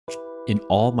In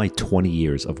all my 20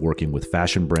 years of working with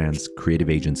fashion brands, creative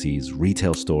agencies,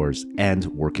 retail stores, and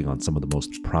working on some of the most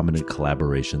prominent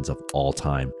collaborations of all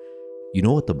time, you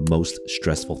know what the most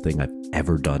stressful thing I've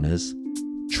ever done is?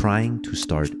 Trying to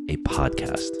start a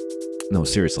podcast. No,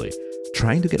 seriously,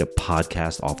 trying to get a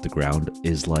podcast off the ground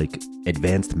is like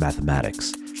advanced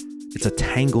mathematics. It's a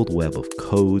tangled web of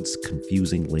codes,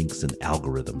 confusing links, and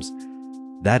algorithms.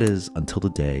 That is until the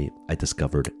day I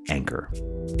discovered Anchor.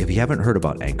 If you haven't heard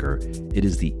about Anchor, it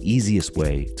is the easiest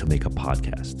way to make a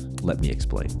podcast. Let me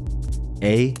explain.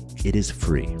 A, it is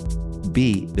free.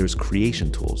 B, there's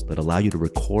creation tools that allow you to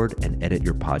record and edit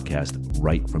your podcast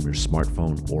right from your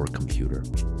smartphone or computer.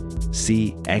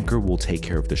 C, Anchor will take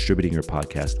care of distributing your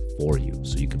podcast for you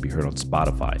so you can be heard on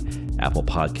Spotify, Apple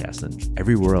Podcasts, and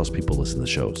everywhere else people listen to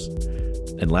shows.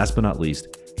 And last but not least,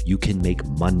 you can make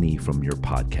money from your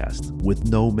podcast with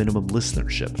no minimum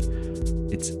listenership.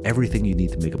 It's everything you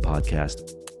need to make a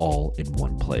podcast all in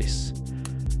one place.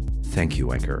 Thank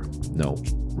you, Anchor. No,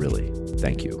 really,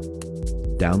 thank you.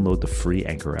 Download the free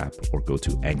Anchor app or go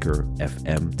to Anchor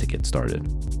FM to get started.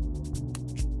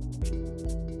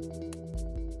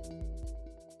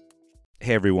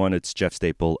 Hey everyone, it's Jeff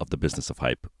Staple of The Business of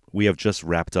Hype. We have just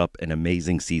wrapped up an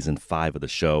amazing season 5 of the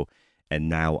show, and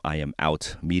now I am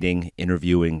out meeting,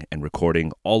 interviewing, and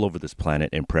recording all over this planet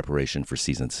in preparation for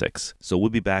season 6. So we'll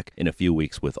be back in a few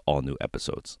weeks with all new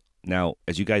episodes. Now,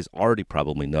 as you guys already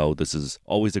probably know, this is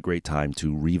always a great time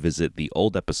to revisit the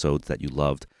old episodes that you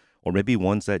loved, or maybe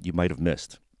ones that you might have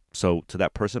missed. So to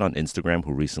that person on Instagram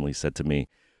who recently said to me,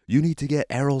 "You need to get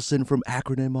Errolson from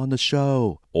Acronym on the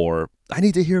show," or "I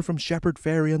need to hear from Shepard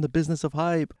Fairey on The Business of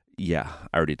Hype." Yeah,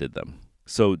 I already did them.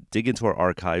 So dig into our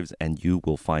archives and you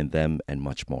will find them and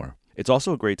much more. It's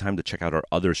also a great time to check out our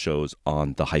other shows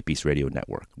on the Hypebeast Radio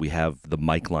Network. We have the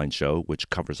Mike Line Show, which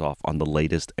covers off on the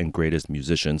latest and greatest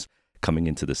musicians coming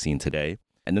into the scene today.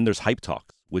 And then there's Hype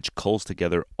Talks, which culls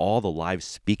together all the live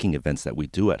speaking events that we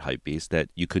do at Hypebeast that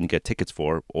you couldn't get tickets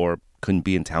for or couldn't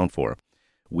be in town for.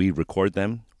 We record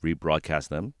them, rebroadcast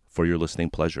them for your listening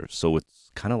pleasure. So it's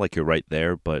kind of like you're right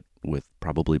there, but with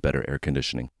probably better air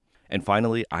conditioning. And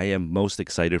finally, I am most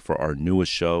excited for our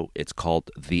newest show. It's called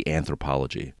The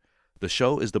Anthropology. The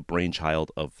show is the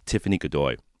brainchild of Tiffany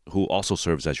Godoy, who also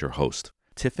serves as your host.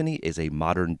 Tiffany is a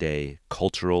modern-day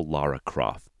cultural Lara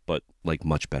Croft, but like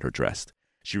much better dressed.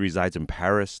 She resides in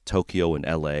Paris, Tokyo, and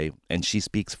LA, and she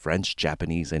speaks French,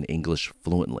 Japanese, and English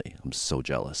fluently. I'm so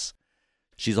jealous.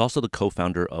 She's also the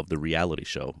co-founder of The Reality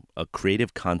Show, a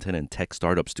creative content and tech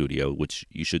startup studio, which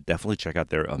you should definitely check out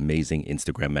their amazing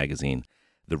Instagram magazine,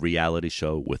 The Reality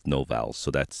Show with no vowels.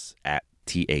 So that's at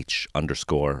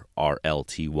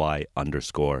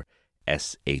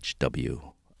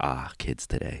 @TH_RLTY_SHW. Ah, kids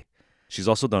today. She's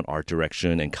also done art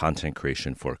direction and content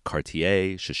creation for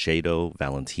Cartier, Shiseido,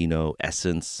 Valentino,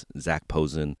 Essence, Zach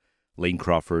Posen, Lane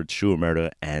Crawford, Shu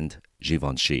Uemura, and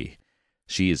Givenchy.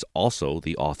 She is also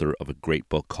the author of a great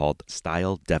book called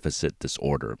Style Deficit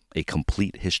Disorder, a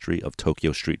complete history of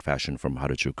Tokyo street fashion from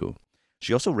Harajuku.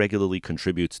 She also regularly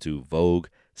contributes to Vogue,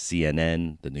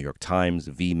 CNN, The New York Times,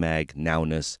 VMag,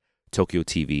 Nowness, Tokyo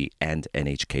TV, and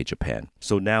NHK Japan.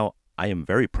 So now I am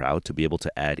very proud to be able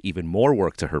to add even more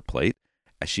work to her plate,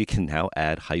 as she can now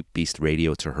add Hypebeast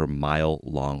Radio to her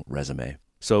mile-long resume.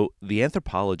 So The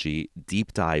Anthropology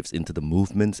deep dives into the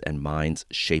movements and minds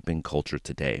shaping culture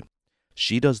today.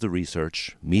 She does the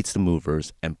research, meets the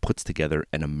movers, and puts together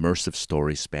an immersive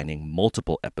story spanning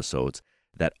multiple episodes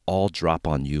that all drop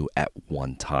on you at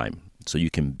one time, so you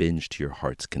can binge to your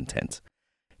heart's content.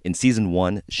 In season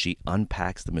 1, she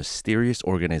unpacks the mysterious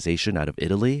organization out of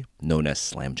Italy known as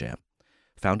Slam Jam.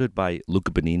 Founded by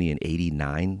Luca Bonini in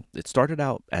 '89, it started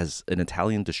out as an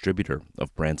Italian distributor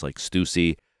of brands like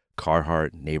Stussy,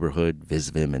 Carhartt, Neighborhood,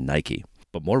 Visvim, and Nike.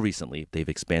 But more recently, they've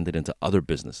expanded into other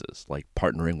businesses, like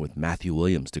partnering with Matthew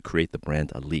Williams to create the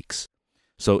brand Alix.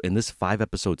 So in this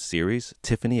 5-episode series,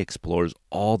 Tiffany explores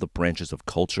all the branches of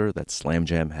culture that Slam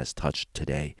Jam has touched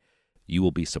today. You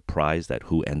will be surprised at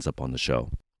who ends up on the show.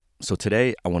 So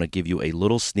today, I want to give you a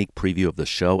little sneak preview of the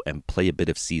show and play a bit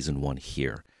of season 1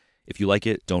 here. If you like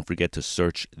it, don't forget to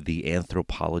search The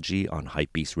Anthropology on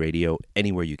Hypebeast Radio,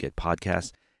 anywhere you get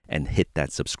podcasts, and hit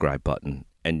that subscribe button.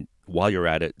 And while you're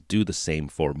at it, do the same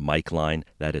for Mike Line,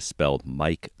 that is spelled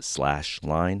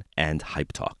Mike/line, and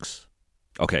Hype Talks.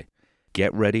 Okay,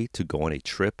 get ready to go on a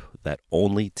trip that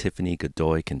only Tiffany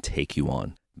Godoy can take you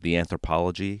on. The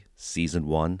Anthropology, Season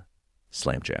 1,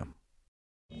 Slam Jam.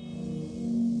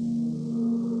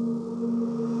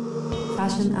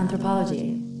 Fashion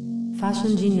Anthropology.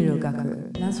 Fashion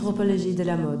Jinryogaku. L'anthropologie de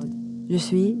la mode. Je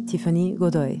suis Tiffany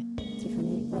Godoy.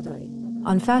 Tiffany Godoy.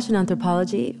 On Fashion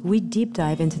Anthropology, we deep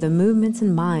dive into the movements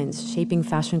and minds shaping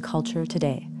fashion culture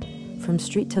today. From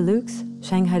street to luxe,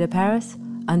 Shanghai to Paris,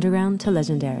 underground to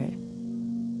legendary.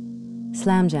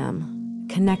 Slam Jam.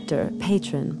 Connector,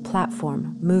 patron,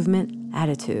 platform, movement,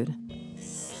 attitude.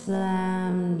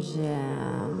 Slam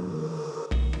Jam.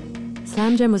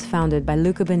 Slam Jam was founded by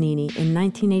Luca Bonini in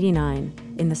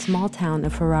 1989 in the small town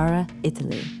of Ferrara,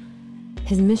 Italy.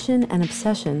 His mission and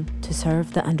obsession to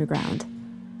serve the underground.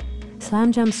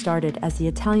 Slam Jam started as the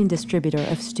Italian distributor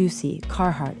of Stussy,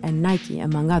 Carhartt, and Nike,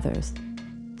 among others.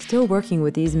 Still working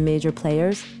with these major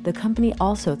players, the company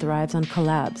also thrives on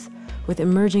collabs with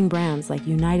emerging brands like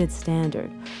United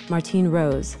Standard, Martine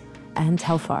Rose, and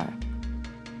Telfar.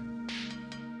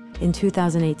 In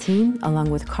 2018,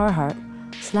 along with Carhartt,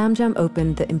 Slam Jam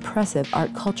opened the impressive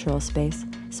art cultural space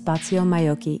Spazio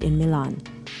Maiocchi in Milan.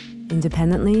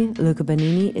 Independently, Luca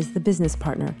Bonini is the business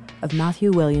partner of Matthew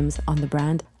Williams on the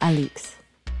brand Alix.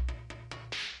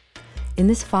 In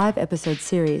this 5-episode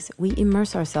series, we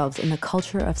immerse ourselves in the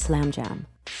culture of Slam Jam.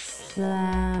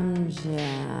 Slam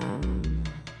Jam.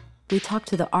 We talk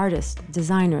to the artists,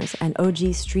 designers, and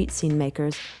OG street scene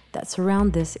makers that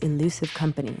surround this elusive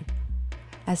company.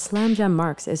 As Slam Jam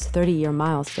marks its 30-year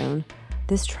milestone,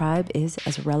 this tribe is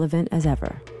as relevant as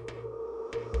ever.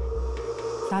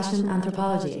 Fashion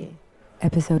Anthropology.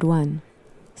 Episode 1.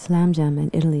 Slam Jam and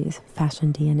Italy's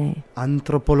Fashion DNA.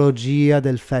 Antropologia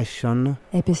del fashion.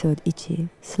 Episode 1.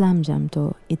 Slam Jam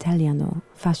to Italiano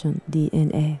Fashion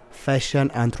DNA.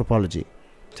 Fashion anthropology.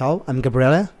 Ciao, I'm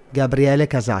Gabriele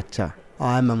Casaccia.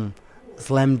 I'm a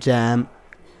Slam Jam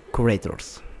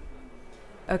curators.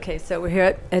 Okay, so we're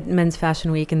here at Men's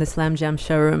Fashion Week and the Slam Jam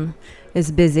showroom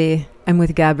is busy. I'm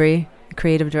with Gabri,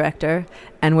 creative director,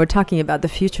 and we're talking about the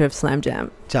future of Slam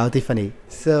Jam. Ciao, Tiffany.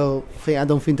 So, I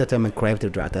don't think that I'm a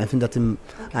creative director. I think that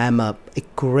I'm a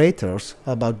curator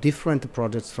about different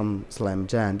projects from Slam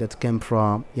Jam that came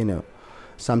from,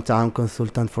 sometime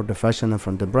consultant for the fashion and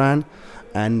from the brand,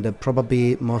 and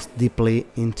probably most deeply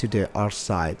into the art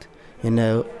side.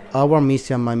 Our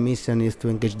mission, my mission is to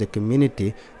engage the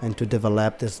community and to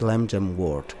develop the Slam Jam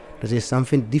world. That is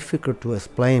something difficult to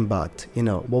explain, but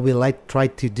what we try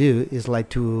to do is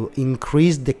to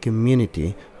increase the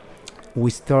community.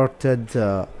 We started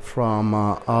from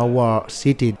our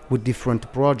city with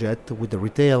different projects with the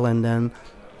retail, and then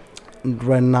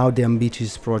right now the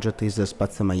ambitious project is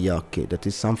Spazio Maiocchi. That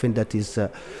is something that is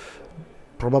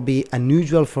probably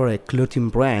unusual for a clothing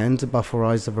brand, but for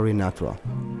us very natural.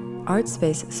 Art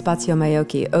space Spazio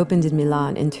Maiocchi opened in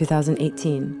Milan in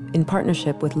 2018 in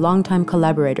partnership with longtime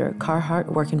collaborator Carhartt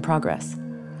Work in Progress.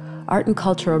 Art and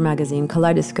cultural magazine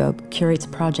Kaleidoscope curates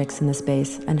projects in the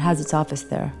space and has its office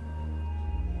there.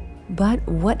 But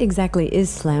what exactly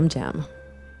is Slam Jam?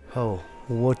 Oh,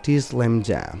 what is Slam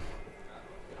Jam?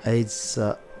 It's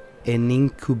an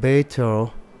incubator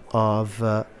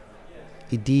of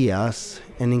ideas,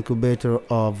 an incubator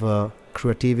of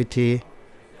creativity,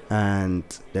 and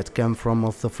that came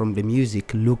also from the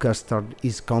music. Luca started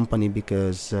his company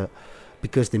because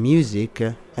the music,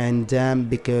 and then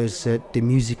because the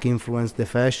music influenced the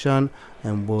fashion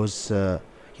and was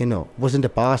in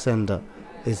the past and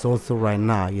is also right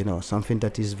now. Something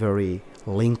that is very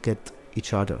linked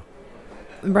each other.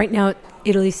 Right now,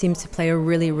 Italy seems to play a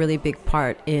really, really big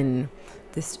part in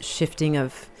this shifting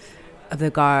of the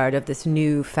guard, of this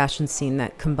new fashion scene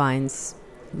that combines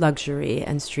luxury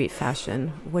and street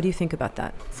fashion. What do you think about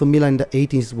that? For Milan in the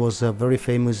 80s was very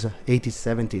famous, 80s,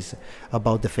 70s,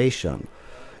 about the fashion.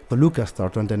 But Luca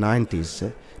started in the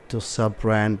 90s to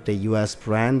sub-brand the US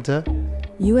brand.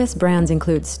 US brands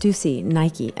include Stussy,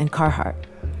 Nike, and Carhartt.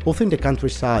 Also in the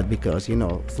countryside, because,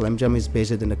 Slam Jam is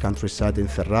based in the countryside in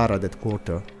Ferrara, that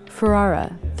quarter.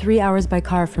 Ferrara, 3 hours by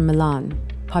car from Milan.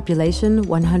 Population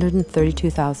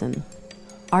 132,000.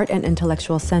 Art and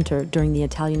intellectual center during the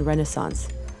Italian Renaissance.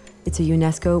 It's a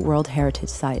UNESCO World Heritage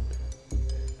Site.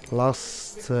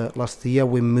 Last year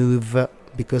we moved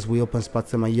because we opened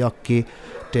Spazio Maiocchi,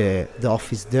 the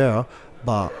office there,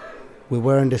 but we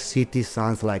were in the city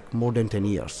since more than 10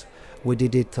 years. We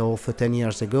did it also 10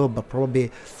 years ago, but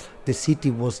probably the city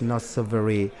was not so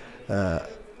very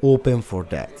open for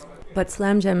that. But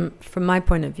Slam Jam, from my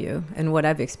point of view and what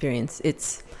I've experienced,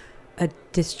 it's a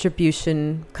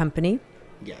distribution company.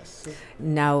 Yes.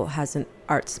 Now has an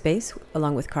art space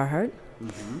along with Carhartt.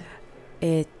 Mm-hmm.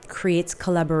 It creates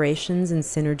collaborations and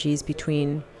synergies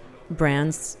between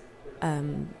brands.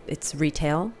 It's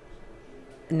retail.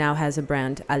 Now has a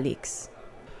brand, Alix.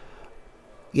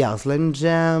 Yeah, Slam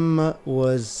Jam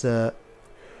was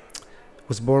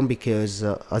born because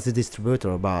as a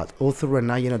distributor, but also right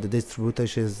now, the distributor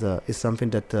is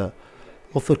something that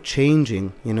also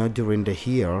changing, during the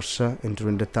years and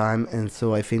during the time. And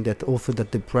so I think that also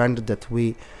that the brand that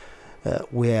we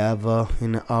have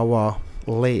in our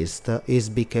list is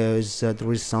because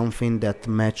there is something that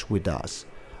match with us.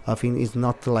 I think it's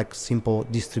not like simple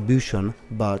distribution,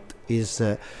 but is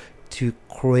to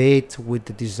create with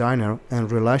the designer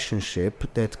and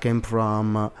relationship that came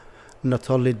from not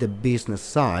only the business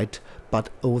side, but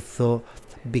also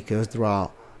because there are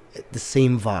the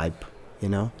same vibe,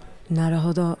 なる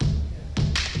ほど。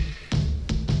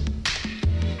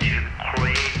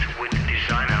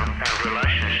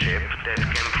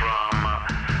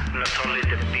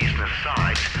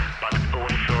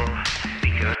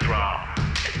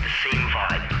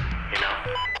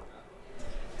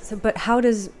So, but how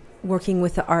does working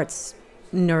with the arts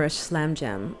nourish Slam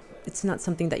Jam? It's not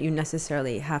something that you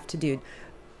necessarily have to do.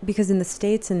 Because in the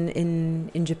States and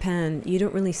in Japan, you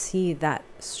don't really see that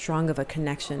strong of a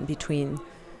connection between,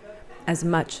 as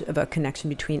much of a connection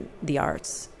between the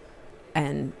arts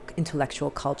and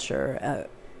intellectual culture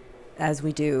as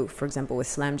we do, for example, with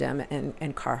Slam Jam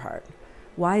and Carhartt.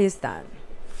 Why is that?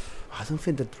 I don't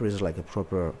think that there is like a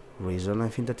proper reason. I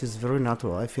think that is very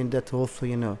natural. I think that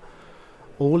also,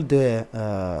 all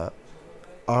the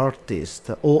artists,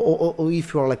 or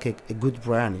if you're like a good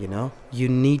brand, you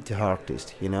need the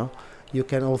artist, You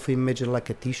can also imagine like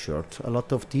a t-shirt. A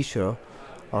lot of t-shirts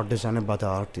are designed by the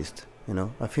artist,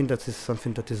 I think that is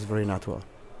something that is very natural.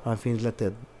 I think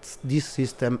that this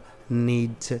system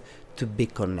needs to be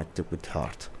connected with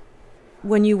art.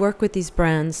 When you work with these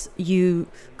brands, you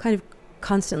kind of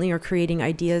constantly are creating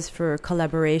ideas for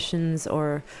collaborations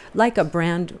or like a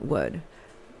brand would.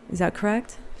 Is that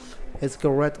correct? It's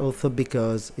correct also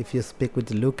because if you speak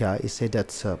with Luca, he said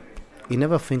that he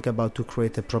never think about to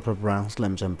create a proper brand,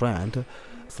 Slam Jam brand.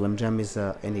 Slam Jam is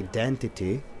an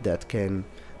identity that can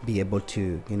be able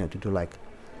to, to do like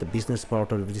the business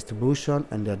part of the distribution,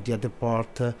 and the other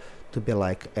part to be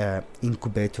like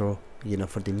incubator,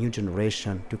 for the new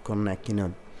generation to connect,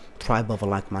 tribe of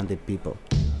like-minded people.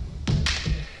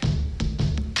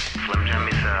 Slam Jam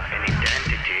is an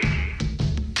identity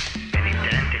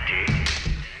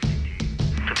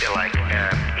to be like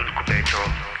incubator,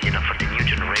 for the new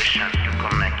generation to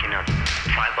connect,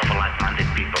 tribe of like-minded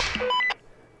people.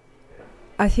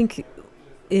 I think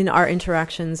in our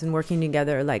interactions and working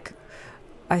together, like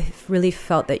I really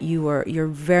felt that you're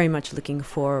very much looking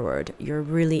forward. You're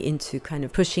really into kind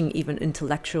of pushing even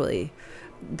intellectually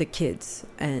the kids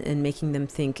and making them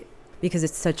think, because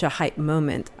it's such a hype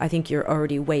moment. I think you're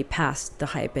already way past the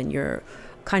hype and you're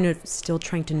kind of still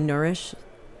trying to nourish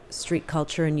street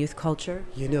culture and youth culture.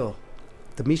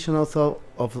 The mission also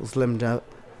of Slam Jam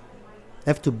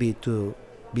have to be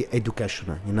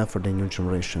educational, for the new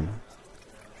generation.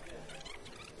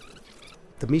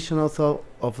 The mission also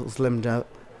of Slam Jam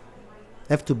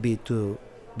have to be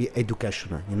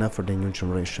educational, for the new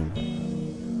generation.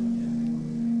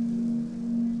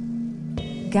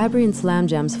 Gabri and Slam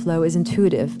Jam's flow is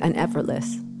intuitive and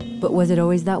effortless. But was it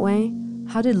always that way?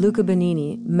 How did Luca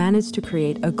Benini manage to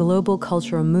create a global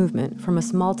cultural movement from a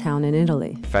small town in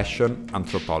Italy? Fashion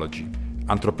Anthropology.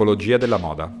 Antropologia della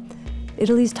moda.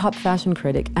 Italy's top fashion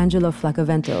critic, Angelo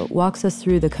Flaccavento, walks us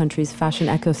through the country's fashion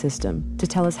ecosystem to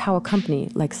tell us how a company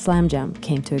like Slam Jam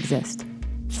came to exist.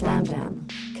 Slam Jam,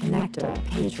 connector,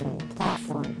 patron,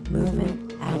 platform,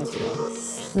 movement, attitude.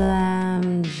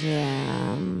 Slam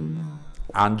Jam.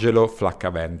 Angelo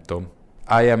Flaccavento.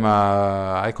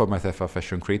 I call myself a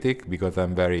fashion critic because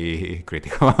I'm very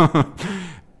critical.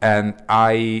 And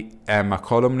I am a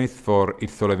columnist for Il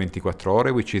Sole 24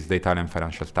 Ore, which is the Italian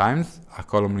Financial Times, a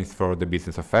columnist for the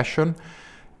business of fashion,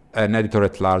 an editor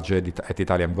at large at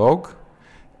Italian Vogue,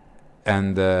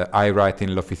 and I write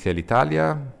in L'Officiel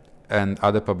Italia and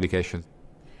other publications.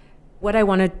 What I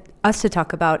wanted us to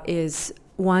talk about is,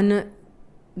 one,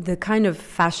 the kind of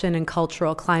fashion and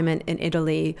cultural climate in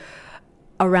Italy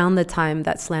around the time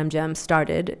that Slam Jam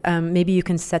started. Maybe you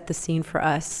can set the scene for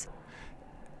us.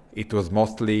 It was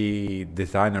mostly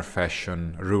designer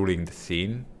fashion ruling the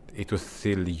scene. It was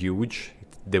still huge.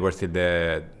 It was still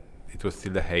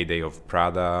the heyday of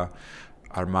Prada.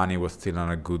 Armani was still on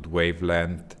a good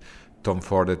wavelength. Tom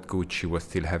Ford at Gucci was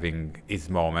still having his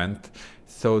moment.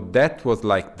 So that was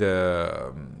like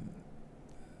the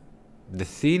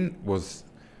scene was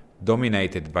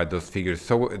dominated by those figures,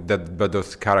 by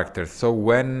those characters. So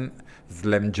when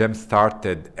Slam Jam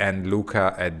started and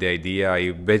Luca had the idea,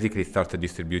 he basically started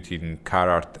distributing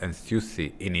Carhartt and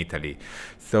Stussy in Italy.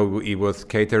 So he was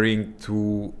catering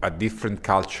to a different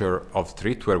culture of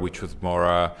streetwear, which was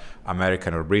more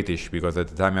American or British, because at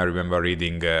the time I remember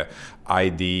reading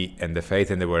ID and The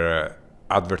Faith, and they were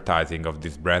advertising of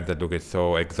these brands that look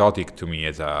so exotic to me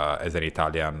as an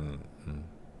Italian,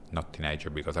 not teenager,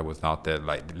 because I was not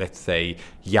like, let's say,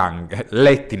 young,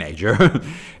 late teenager.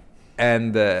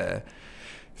 And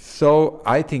so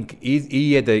I think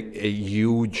he had a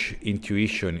huge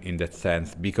intuition in that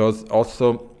sense, because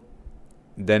also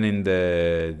then in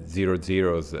the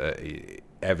 00s,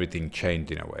 everything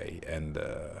changed in a way. And,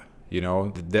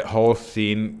 the whole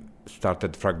scene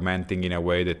started fragmenting in a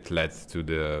way that led to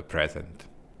the present.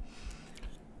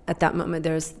 At that moment,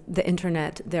 there's the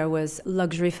internet, there was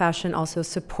luxury fashion also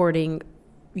supporting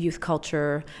youth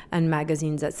culture and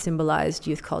magazines that symbolized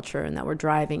youth culture and that were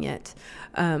driving it.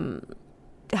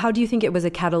 How do you think it was a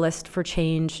catalyst for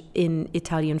change in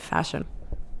Italian fashion?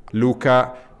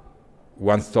 Luca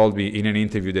once told me in an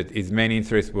interview that his main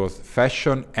interest was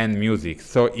fashion and music.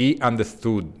 So he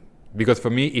understood, because for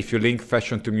me, if you link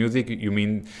fashion to music,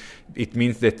 it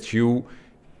means that you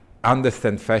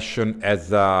understand fashion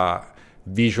as a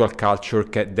visual culture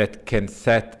that can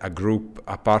set a group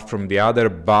apart from the other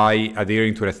by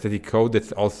adhering to an aesthetic code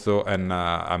that's also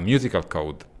a musical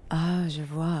code. Ah, je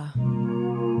vois.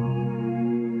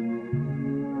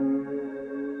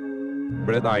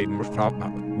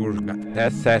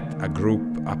 That set a group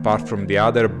apart from the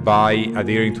other by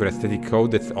adhering to an aesthetic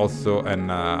code that's also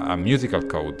a musical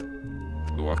code.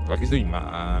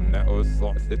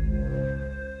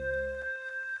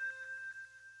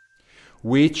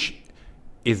 Which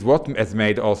is what has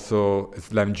made also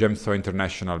Slam Jam so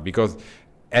international, because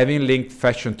having linked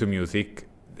fashion to music,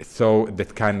 so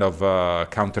that kind of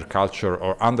counterculture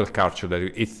or underculture,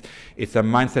 that it's a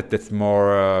mindset that's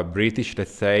more British,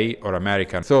 let's say, or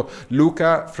American. So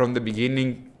Luca, from the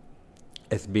beginning,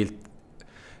 has built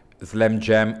Slam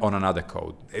Jam on another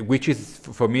code, which is,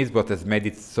 for me, is what has made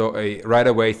it so right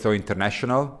away so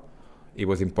international. He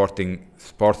was importing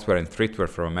sportswear and streetwear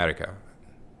from America.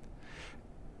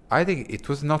 I think it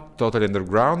was not totally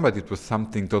underground, but it was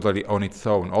something totally on its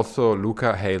own. Also,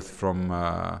 Luca hails from,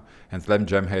 and Slam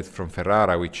Jam hails from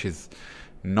Ferrara, which is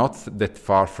not that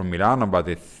far from Milano, but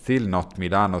it's still not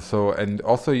Milano. So, and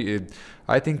also,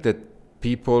 I think that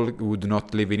people who do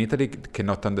not live in Italy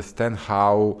cannot understand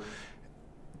how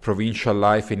provincial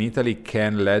life in Italy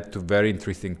can lead to very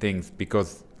interesting things,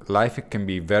 because life can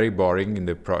be very boring in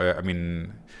the,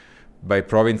 by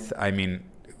province, I mean,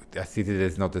 a city that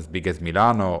is not as big as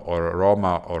Milano or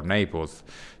Roma or Naples.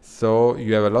 So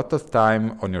you have a lot of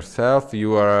time on yourself.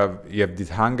 You have this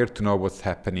hunger to know what's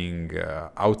happening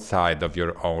outside of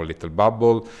your own little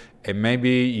bubble, and maybe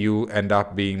you end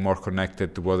up being more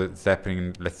connected to what is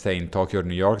happening, let's say, in Tokyo or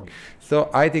New York. So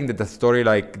I think that a story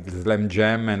like Slam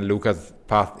Jam and Luca's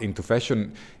path into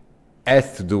fashion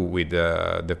has to do with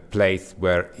the place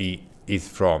where he is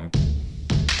from.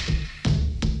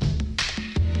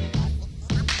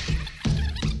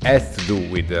 Has to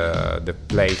do with the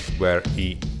place where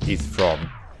he is from.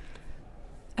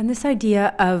 And this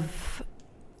idea of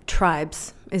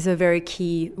tribes is a very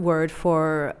key word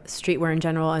for streetwear in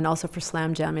general, and also for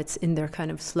Slam Jam. It's in their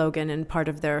kind of slogan and part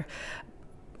of their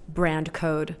brand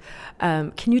code.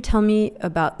 Can you tell me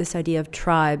about this idea of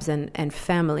tribes and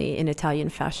family in Italian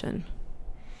fashion?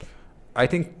 I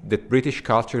think that British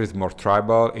culture is more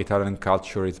tribal, Italian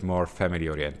culture is more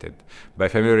family-oriented. By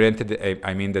family-oriented,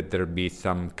 I mean that there be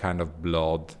some kind of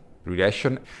blood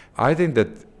relation. I think that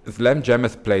Slam Jam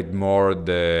has played more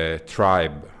the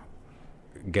tribe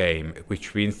game,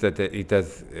 which means that it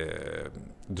has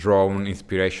drawn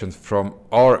inspirations from,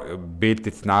 or built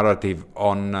its narrative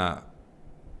on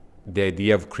the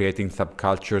idea of creating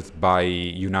subcultures by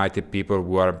united people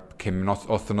who can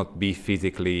also not be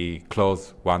physically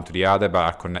close one to the other,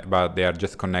 but they are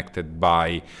just connected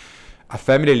by a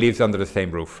family lives under the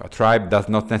same roof. A tribe does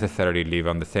not necessarily live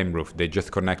on the same roof. They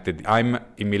just connected. I'm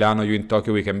in Milano, you in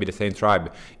Tokyo, we can be the same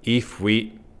tribe if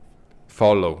we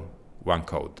follow one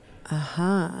code.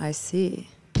 I see.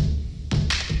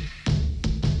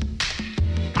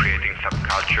 Creating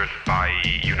subcultures by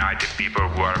united people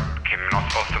who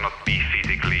cannot also not be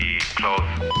physically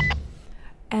close.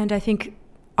 And I think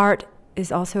art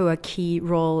is also a key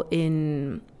role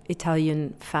in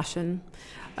Italian fashion.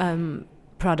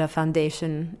 Prada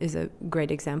Foundation is a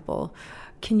great example.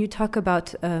 Can you talk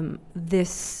about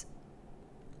this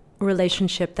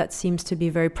relationship that seems to be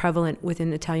very prevalent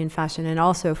within Italian fashion, and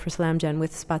also for Slam Jam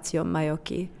with Spazio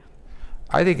Maiocchi?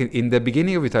 I think in the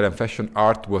beginning of Italian fashion,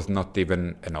 art was not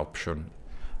even an option.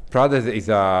 Prada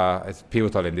is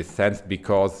pivotal in this sense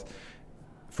because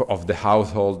of the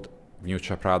household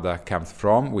Miuccia Prada comes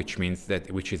from, which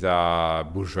is a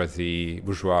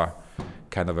bourgeois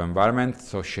kind of environment.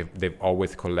 So they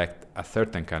always collect a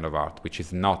certain kind of art, which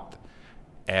is not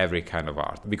every kind of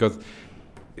art. Because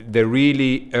the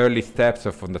really early steps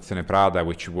of Fondazione Prada,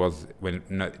 which was when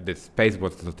the space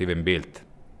was not even built,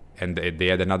 and they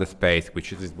had another space,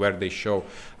 which is where they show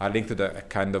a link to the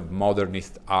kind of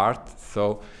modernist art.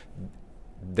 So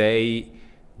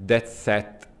that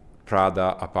set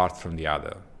Prada apart from the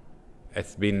other.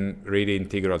 It's been really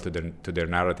integral to their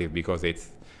narrative, because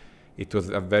it was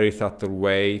a very subtle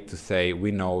way to say,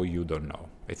 we know, you don't know.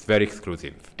 It's very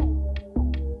exclusive.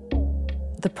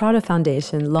 The Prada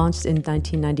Foundation launched in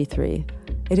 1993.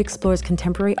 It explores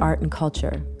contemporary art and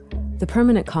culture. The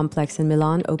permanent complex in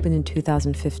Milan opened in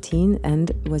 2015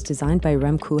 and was designed by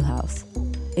Rem Koolhaas.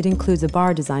 It includes a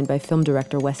bar designed by film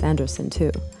director Wes Anderson,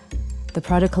 too. The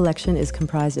Prada collection is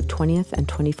comprised of 20th and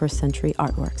 21st century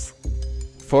artworks.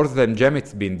 For Slam Jam,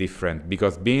 it's been different,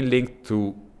 because being linked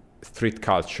to street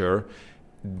culture,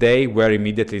 they were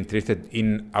immediately interested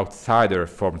in outsider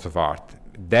forms of art.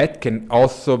 That can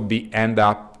also end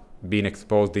up being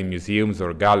exposed in museums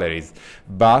or galleries,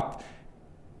 but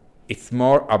it's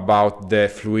more about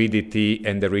the fluidity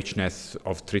and the richness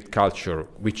of street culture,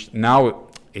 which now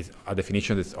is a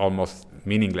definition that's almost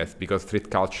meaningless, because street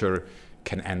culture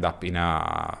can end up in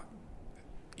a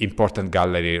important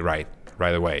gallery right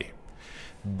away.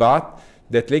 But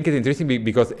that link is interesting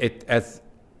because it has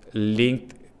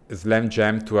linked Slam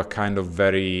Jam to a kind of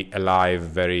very alive,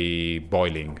 very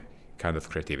boiling kind of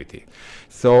creativity.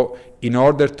 So in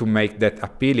order to make that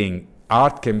appealing,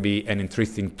 art can be an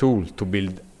interesting tool to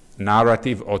build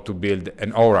narrative or to build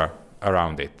an aura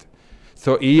around it.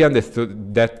 So he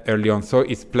understood that early on. So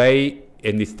his play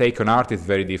and his take on art is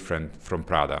very different from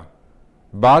Prada.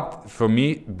 But for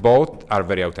me, both are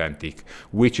very authentic,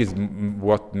 which is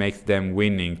what makes them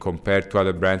winning compared to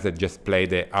other brands that just play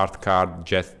the art card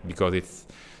just because it's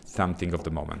something of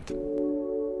the moment.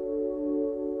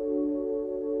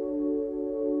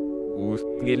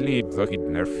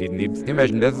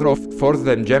 For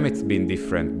Slam Jam, it's been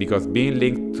different, because being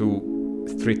linked to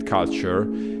street culture,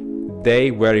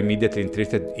 they were immediately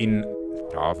interested in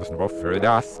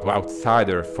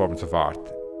outsider forms of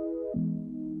art.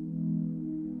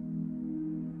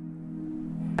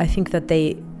 I think that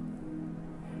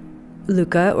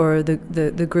Luca or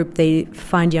the group, they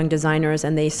find young designers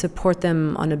and they support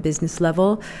them on a business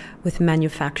level with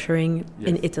manufacturing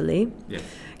in Italy. Yes.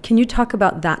 Can you talk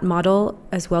about that model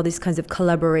as well, these kinds of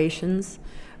collaborations?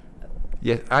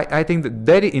 Yes, I think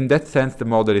that in that sense the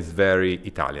model is very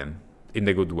Italian, in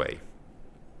a good way.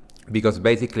 Because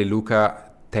basically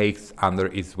Luca takes under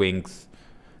his wings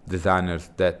designers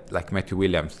that, like Matthew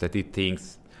Williams, that he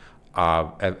thinks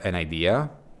have an idea.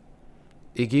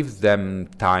 He gives them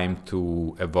time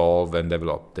to evolve and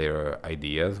develop their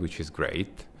ideas, which is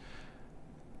great.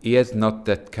 He has not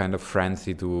that kind of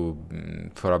frenzy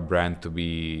for a brand to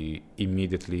be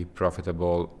immediately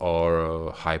profitable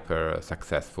or hyper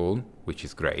successful, which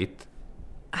is great.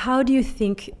 How do you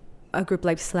think a group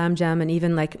like Slam Jam and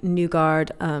even like New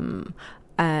Guard, and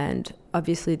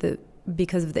obviously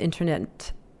because of the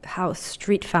internet, how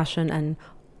street fashion and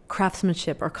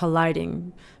craftsmanship are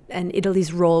colliding, and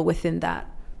Italy's role within that,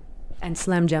 and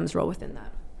Slam Jam's role within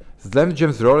that? Slam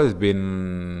Jam's role has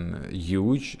been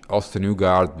huge. Also New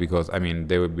Guard, because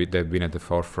they've been at the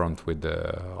forefront with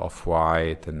the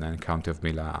Off-White, and then County of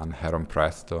Milan, Heron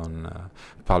Preston,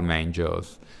 Palm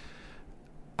Angels.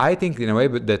 I think in a way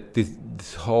that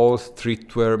this whole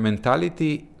streetwear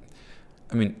mentality,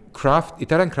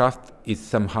 Italian craft is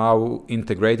somehow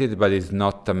integrated, but it's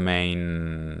not the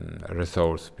main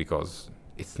resource, because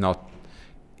it's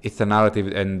a narrative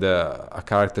and a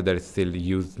character that is still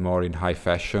used more in high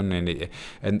fashion,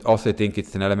 and also I think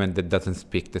it's an element that doesn't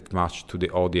speak that much to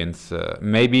the audience.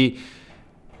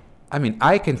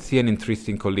 I can see an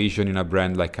interesting collision in a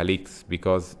brand like Alix,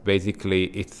 because basically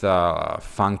it's a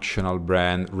functional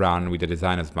brand run with a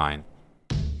designer's mind.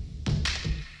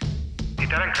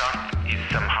 Italian craft is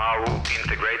somehow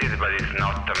integrated, but it's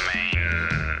not the main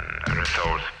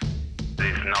resource.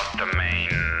 It's not the main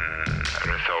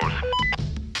resource.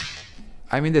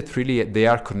 That really they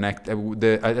are connected.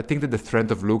 I think that the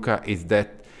strength of Luca is that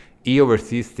he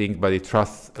oversees things, but he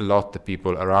trusts a lot the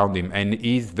people around him, and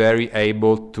he's very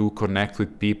able to connect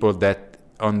with people that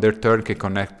on their turn can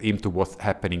connect him to what's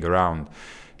happening around.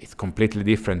 It's completely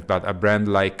different, but a brand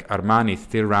like Armani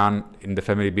still run in the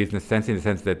family business sense, in the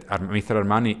sense that Mr.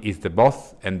 Armani is the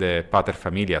boss and the pater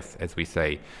familias, as we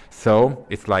say. So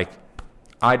it's like,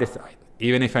 I decide.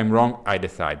 Even if I'm wrong, I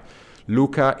decide.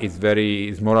 Luca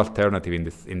is more alternative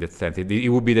in that sense. He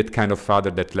would be that kind of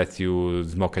father that lets you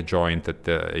smoke a joint at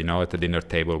the dinner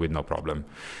table with no problem.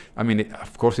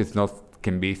 Of course,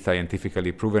 can be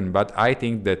scientifically proven, but I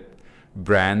think that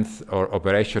brands or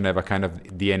operation have a kind of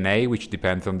DNA which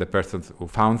depends on the person who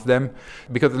founds them.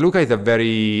 Because Luca is a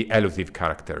very elusive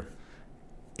character.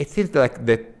 It seems like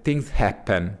that things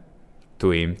happen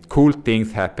to him, cool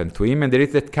things happen to him, and there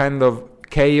is that kind of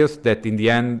chaos that in the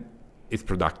end is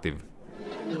productive.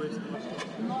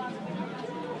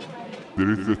 There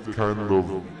is that kind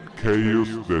of chaos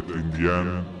that in the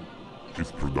end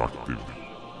is productive.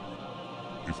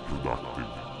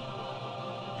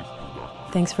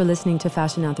 Thanks for listening to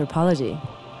Fashion Anthropology.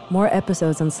 More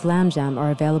episodes on Slam Jam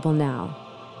are available now.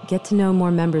 Get to know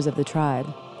more members of the tribe.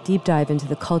 Deep dive into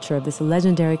the culture of this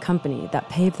legendary company that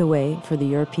paved the way for the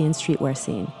European streetwear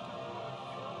scene.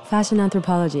 Fashion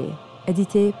Anthropology,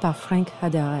 édité par Frank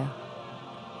Haderer.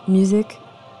 Music,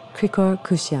 Krikor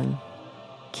Kushian.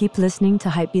 Keep listening to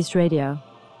Hypebeast Radio.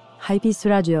 Hypebeast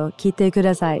Radio, kite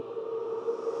kudasai.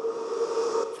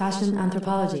 Fashion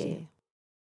Anthropology.